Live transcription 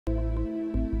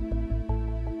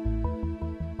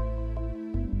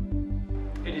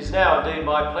is now indeed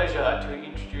my pleasure to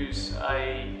introduce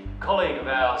a colleague of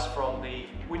ours from the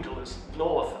windowless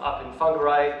north up in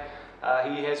Whangarei.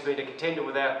 He has been a contender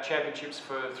with our championships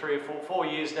for 4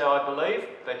 years now, I believe.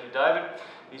 Thank you, David.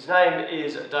 His name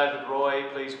is David Roy.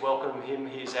 Please welcome him.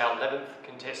 He's our 11th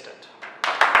contestant.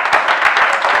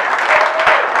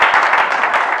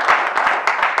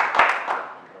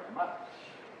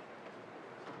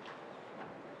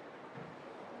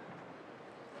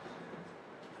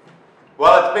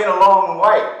 Well, it's been a long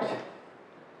wait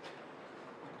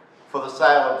for the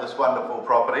sale of this wonderful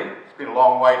property. It's been a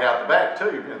long wait out the back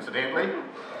too, incidentally.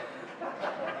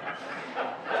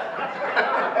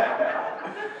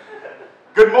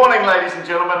 Good morning, ladies and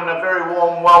gentlemen, and a very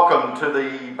warm welcome to the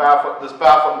this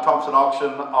Barfoot and Thompson auction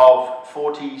of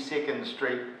 42nd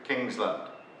Street, Kingsland.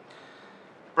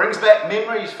 Brings back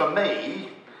memories for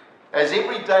me, as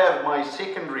every day of my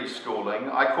secondary schooling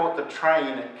I caught the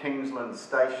train at Kingsland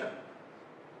Station.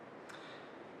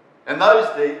 In those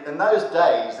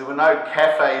days, there were no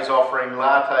cafes offering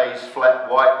lattes, flat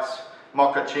whites,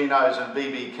 mochachinos and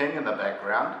BB King in the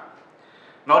background.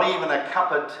 Not even a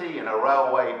cup of tea and a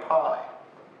railway pie.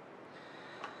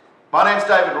 My name's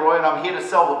David Roy and I'm here to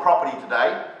sell the property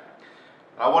today.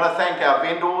 I want to thank our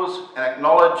vendors and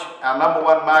acknowledge our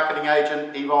 #1 marketing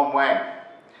agent, Yvonne Wang.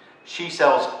 She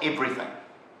sells everything.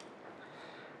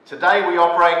 Today we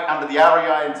operate under the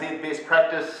REINZ Best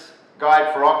Practice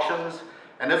Guide for Auctions,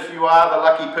 and if you are the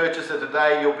lucky purchaser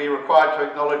today, you'll be required to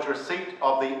acknowledge receipt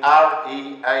of the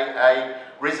REAA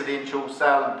Residential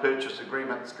Sale and Purchase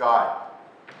Agreements Guide.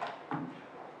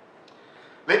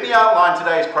 Let me outline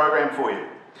today's program for you.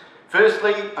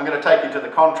 Firstly, I'm going to take you to the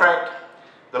contract.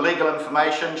 The legal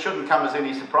information shouldn't come as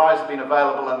any surprise. It's been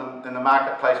available in the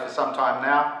marketplace for some time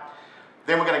now.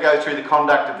 Then we're going to go through the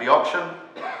conduct of the auction.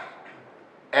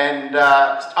 And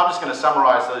I'm just going to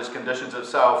summarise those conditions of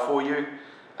sale for you.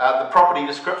 The property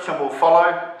description will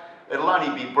follow. It'll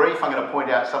only be brief. I'm going to point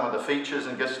out some of the features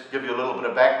and just give you a little bit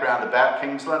of background about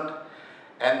Kingsland.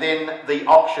 And then the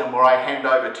auction where I hand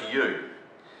over to you.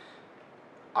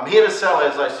 I'm here to sell,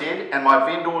 as I said, and my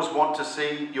vendors want to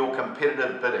see your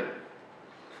competitive bidding.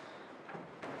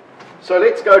 So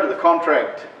let's go to the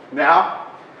contract now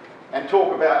and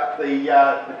talk about the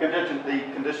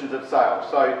conditions of sale.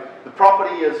 So the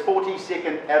property is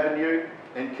 42nd Avenue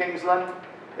in Kingsland.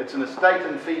 It's an estate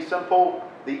in fee simple.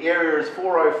 The area is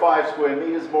 405 square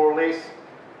metres more or less.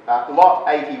 Lot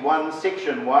 81,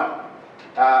 section 1,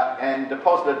 and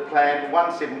deposited plan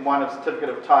 171 of certificate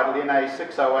of title NA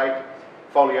 608,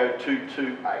 folio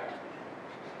 228.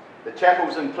 The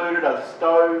chattels included are the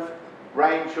stove,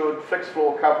 range hood, fixed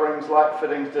floor coverings, light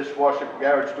fittings, dishwasher,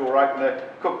 garage door opener,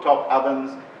 cooktop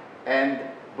ovens and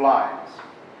blinds.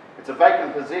 It's a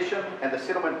vacant possession and the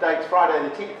settlement date's Friday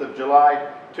the 10th of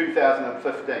July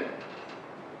 2015.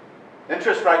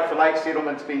 Interest rate for late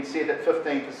settlement's been set at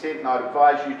 15%, and I'd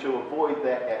advise you to avoid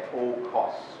that at all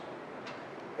costs.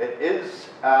 It is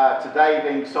today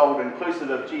being sold inclusive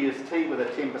of GST with a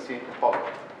 10%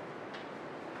 deposit.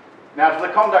 Now, to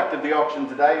the conduct of the auction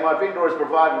today, my vendor has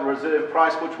provided a reserve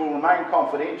price which will remain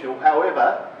confidential.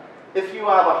 However, if you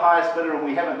are the highest bidder and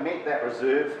we haven't met that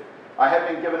reserve, I have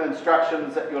been given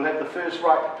instructions that you'll have the first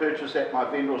right to purchase at my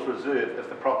vendor's reserve if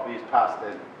the property is passed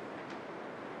in.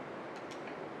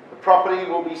 The property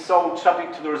will be sold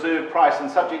subject to the reserve price,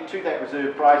 and subject to that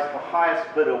reserve price, the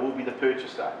highest bidder will be the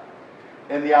purchaser.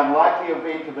 In the unlikely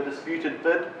event of a disputed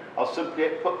bid, I'll simply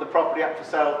put the property up for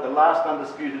sale at the last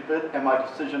undisputed bid, and my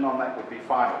decision on that would be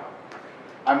final.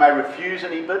 I may refuse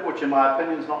any bid, which in my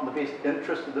opinion is not in the best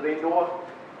interest of the vendor,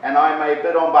 and I may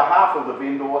bid on behalf of the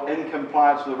vendor in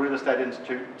compliance with the Real Estate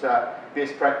Institute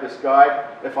Best Practice Guide.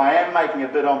 If I am making a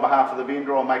bid on behalf of the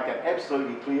vendor, I'll make that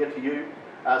absolutely clear to you,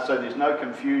 so there's no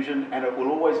confusion, and it will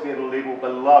always be at a level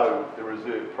below the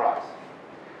reserve price.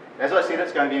 As I said,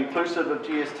 it's going to be inclusive of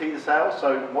GST, the sale,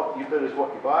 so what you bid is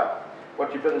what you buy,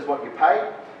 what you bid is what you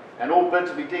pay, and all bids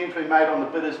will be deemed to be made on the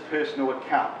bidder's personal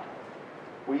account.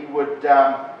 We would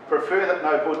prefer that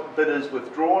no bid is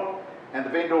withdrawn, and the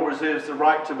vendor reserves the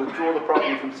right to withdraw the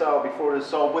property from sale before it is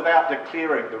sold without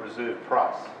declaring the reserve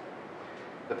price.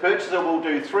 The purchaser will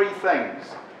do three things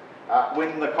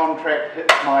when the contract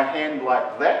hits my hand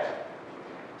like that: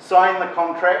 sign the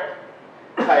contract,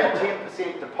 pay a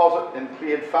 10% deposit in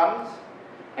cleared funds,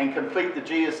 and complete the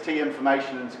GST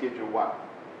information in Schedule 1.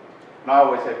 And I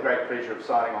always have great pleasure of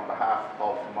signing on behalf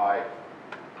of my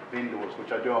vendors,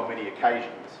 which I do on many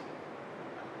occasions.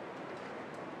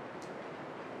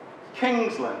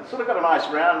 Kingsland, sort of got a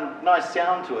nice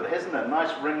sound to it, hasn't it? A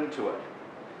nice ring to it.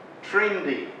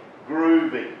 Trendy,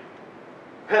 groovy,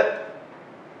 hip,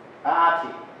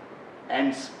 arty,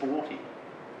 and sporty.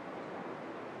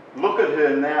 Look at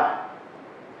her now.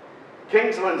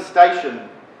 Kingsland Station,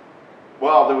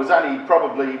 well, there was only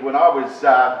probably, when I was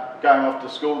going off to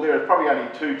school, there was probably only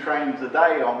 2 trains a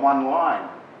day on one line.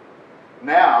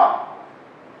 Now,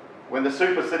 when the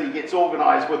super city gets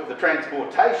organised with the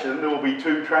transportation, there will be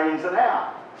 2 trains an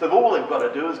hour. So all they've got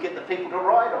to do is get the people to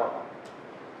ride on them.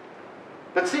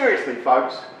 But seriously,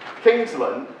 folks,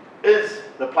 Kingsland is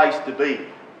the place to be.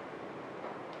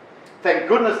 Thank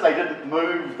goodness they didn't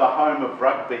move the home of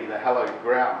rugby, the hallowed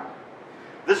ground.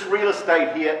 This real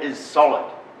estate here is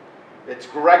solid. It's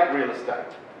great real estate.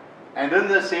 And in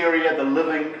this area, the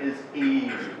living is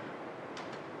easy.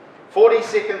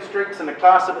 42nd Street's in a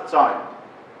class of its own.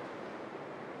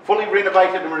 Fully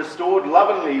renovated and restored,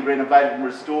 lovingly renovated and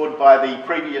restored by the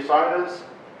previous owners.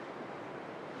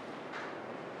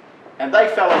 And they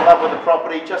fell in love with the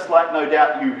property just like no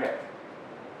doubt you have.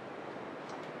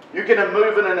 You can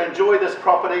move in and enjoy this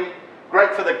property.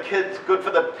 Great for the kids, good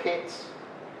for the pets,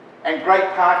 and great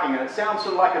parking. And it sounds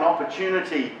sort of like an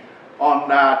opportunity on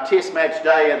Test Match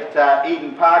Day at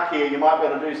Eden Park here. You might be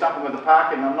able to do something with the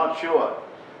parking, I'm not sure.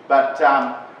 But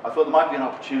I thought there might be an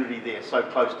opportunity there, so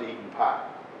close to Eden Park.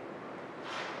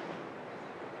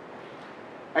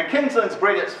 And Kingsland's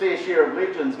bred its fair share of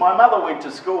legends. My mother went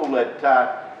to school at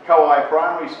Kauai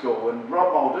Primary School, and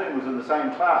Rob Muldoon was in the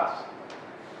same class.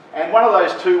 And one of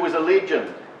those 2 was a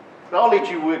legend. But I'll let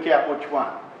you work out which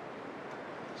one.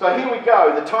 So here we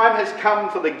go. The time has come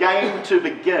for the game to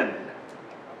begin.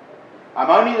 I'm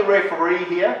only the referee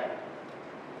here,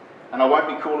 and I won't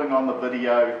be calling on the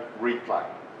video replay.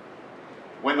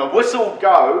 When the whistle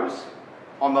goes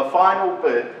on the final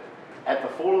bid, at the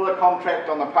fall of the contract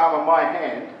on the palm of my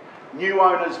hand, new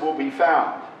owners will be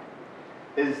found.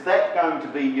 Is that going to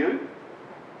be you?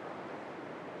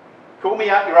 Call me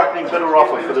out your opening bid or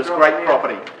offer for this great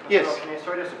property. Yes.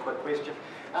 Sorry, just a quick question.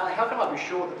 How can I be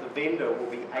sure that the vendor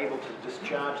will be able to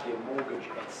discharge their mortgage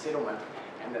at settlement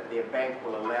and that their bank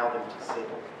will allow them to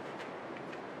settle?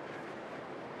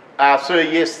 Sir,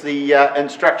 yes, the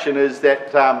instruction is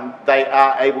that they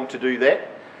are able to do that,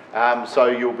 so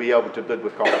you'll be able to bid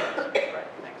with confidence. Great,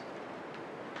 thanks.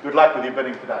 Good luck with your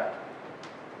bidding today.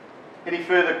 Any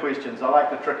further questions? I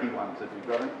like the tricky ones if you've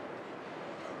got any.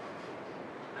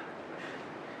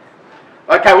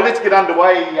 Okay, well, let's get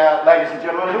underway, ladies and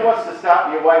gentlemen. Who wants to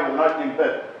start me away with an opening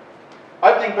bid?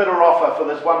 Opening bid or offer for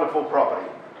this wonderful property?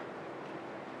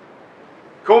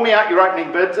 Call me out your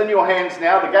opening bids. In your hands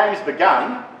now. The game's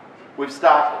begun. We've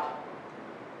started.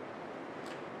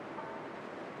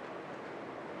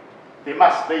 There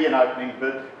must be an opening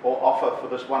bid or offer for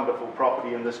this wonderful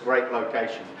property in this great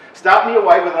location. Start me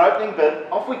away with an opening bid.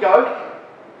 Off we go.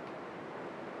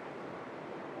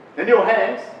 In your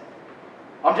hands.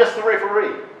 I'm just the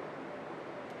referee.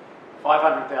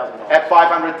 $500,000. At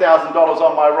 $500,000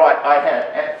 on my right, I have.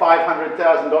 At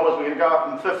 $500,000, we're going to go up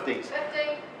in 50s.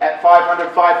 50. At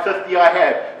 500, 550 I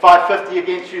have. 550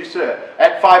 against you, sir.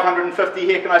 At 550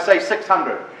 here, can I say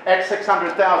 600? At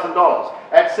 $600,000.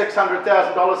 At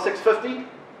 $600,000, 650?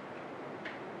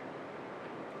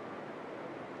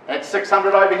 At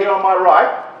 600 over here on my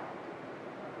right.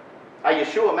 Are you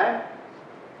sure, man?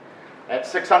 At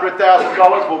 $600,000,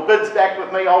 well, bid's back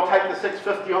with me. I'll take the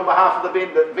 650 on behalf of the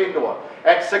vendor.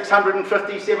 At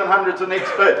 650, 700's the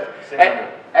next bid.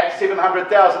 At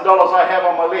 $700,000 I have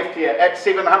on my left here. At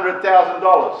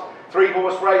 $700,000,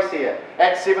 3-horse race here.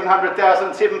 At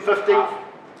 700,000, 750.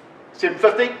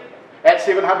 750? At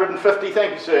 750,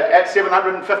 thank you, sir. At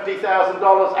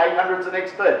 $750,000, 800's the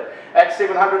next bid. At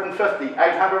 750,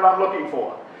 800 I'm looking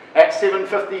for. At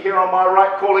 750 here on my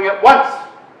right, calling it once,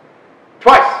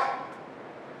 twice.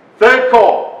 Third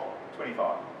call.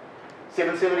 25.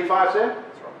 775, sir?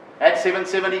 That's right. At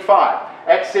 775.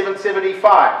 At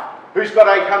 775. Who's got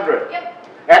 800? Yep.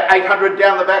 At 800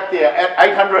 down the back there. At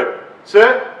 800.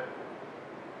 Sir?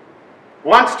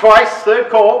 Once, twice, third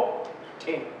call.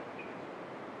 10.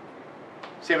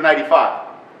 785.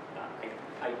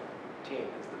 810 is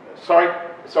the best. Sorry,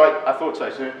 I thought so,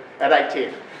 sir. At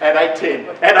 810. At 810.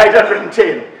 At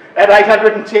 810. At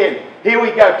 810. Here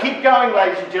we go. Keep going,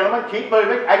 ladies and gentlemen. Keep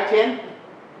moving. 810.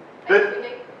 Bid.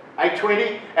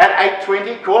 820. At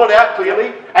 820. Call it out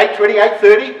clearly. 820,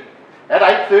 830. At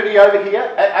 830 over here.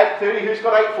 At 830, who's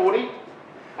got 840?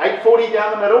 840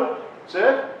 down the middle.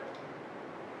 Sir?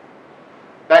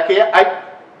 Back here.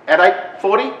 At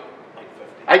 840?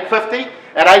 850.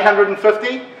 At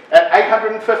 850. At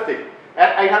 850.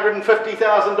 At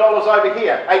 $850,000 over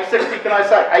here. 860, can I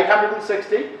say?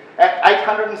 860. At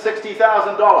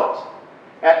 $860,000.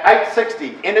 At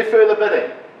 860, any further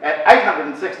bidding? At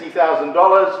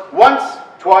 $860,000, once,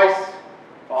 twice,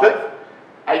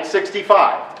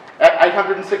 865. At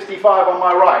 865 on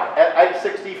my right. At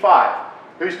 865.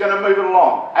 Who's going to move it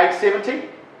along? 870?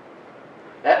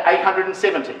 At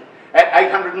 870. At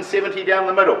 870 down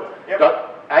the middle. Yep.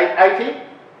 Got 880?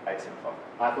 875.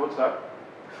 I thought so.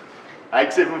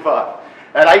 875.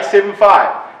 At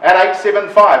 875. At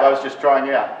 875, I was just trying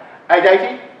out.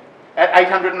 880? At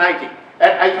 880.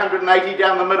 At 880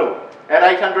 down the middle. At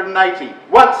 880.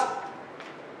 Once.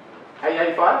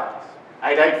 885?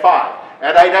 885.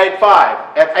 At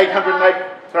 885. At 880.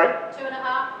 Sorry?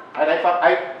 2.5.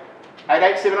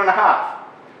 887 and a half.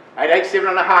 887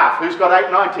 and a half. Who's got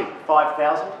 890?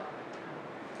 5,000.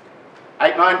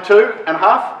 892 and a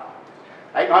half.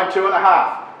 892 and a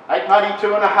half.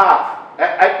 892 and a half.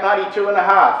 At 892 and a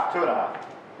half. 2.5.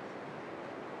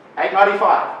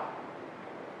 895.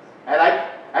 At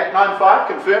 895,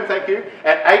 confirmed, thank you.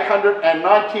 At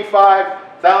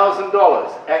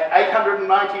 $895,000. At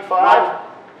 895.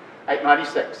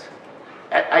 896.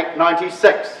 At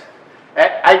 896.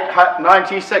 At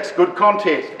 896, good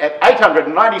contest. At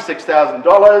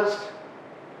 $896,000.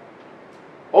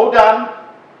 All done.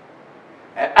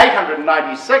 At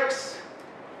 896.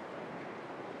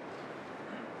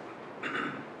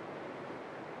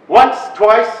 Once,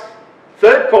 twice,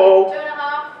 third call. 2.5.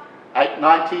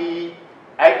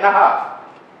 898 and a half.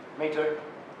 Me too.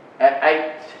 At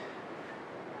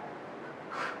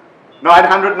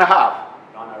 900 and a half.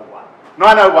 901.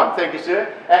 901, thank you,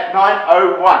 sir. At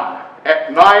 901.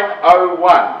 At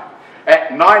 901. At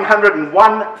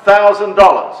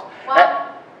 $901,000.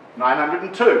 At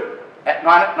 902. At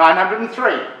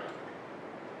 903.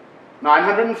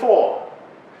 904.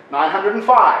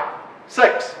 905.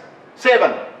 6.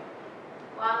 7. 1.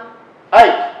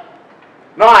 8.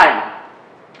 9.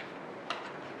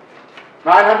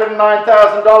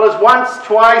 $909,000 once,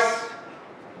 twice,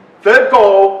 third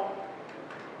call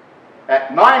at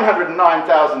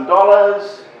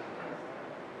 $909,000.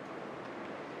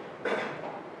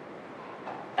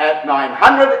 At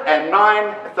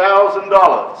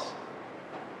 $909,000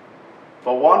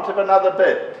 for want of another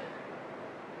bid.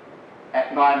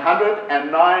 At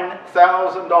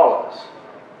 $909,000.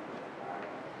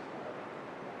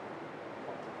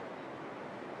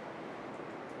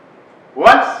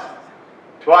 Once,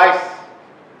 twice,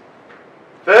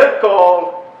 third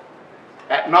call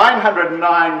at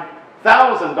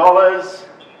 $909,000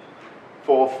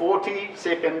 for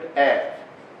 42nd Ave.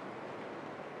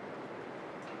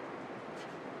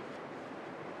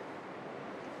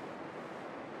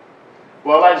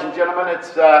 Well, ladies and gentlemen,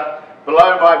 it's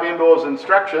below my vendor's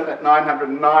instruction at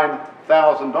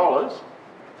 $909,000.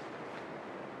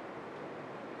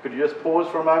 Could you just pause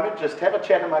for a moment? Just have a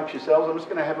chat amongst yourselves. I'm just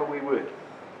going to have a wee word.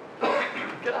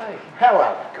 G'day. How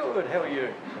are you? Good, how are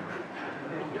you?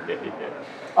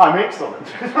 I'm excellent.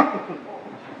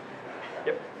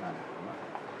 Yep.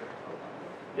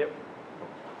 Yep.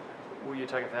 Will you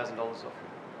take $1,000 off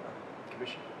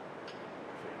commission?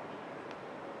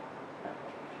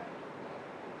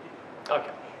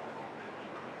 Okay.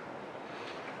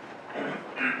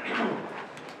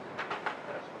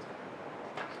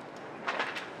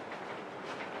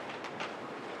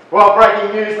 Well,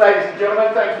 breaking news, ladies and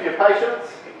gentlemen. Thanks for your patience.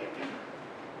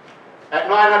 At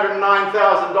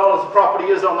 $909,000 the property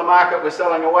is on the market, we're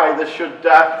selling away. This should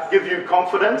give you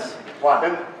confidence.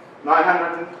 In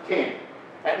 910.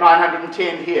 At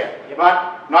 910 here.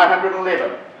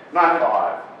 911.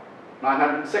 905.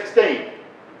 916.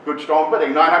 Good strong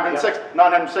bidding. 906,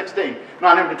 916.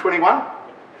 921.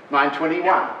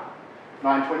 921.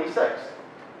 926.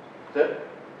 That's it.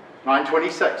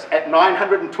 926. At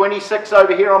 926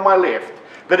 over here on my left.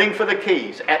 Bidding for the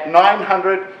keys at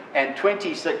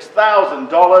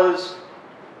 $926,000.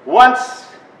 Once,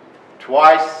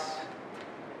 twice,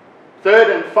 third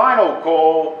and final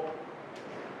call.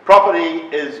 Property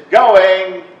is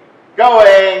going,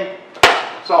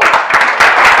 sold.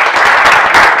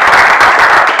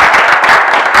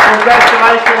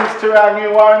 Congratulations to our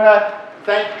new owner.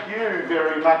 Thank you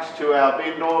very much to our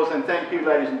vendors, and thank you,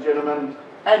 ladies and gentlemen,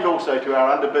 and also to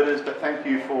our underbidders, but thank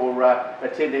you for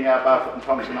attending our Barfoot and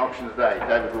Thompson auction today.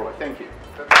 David Roy, thank you.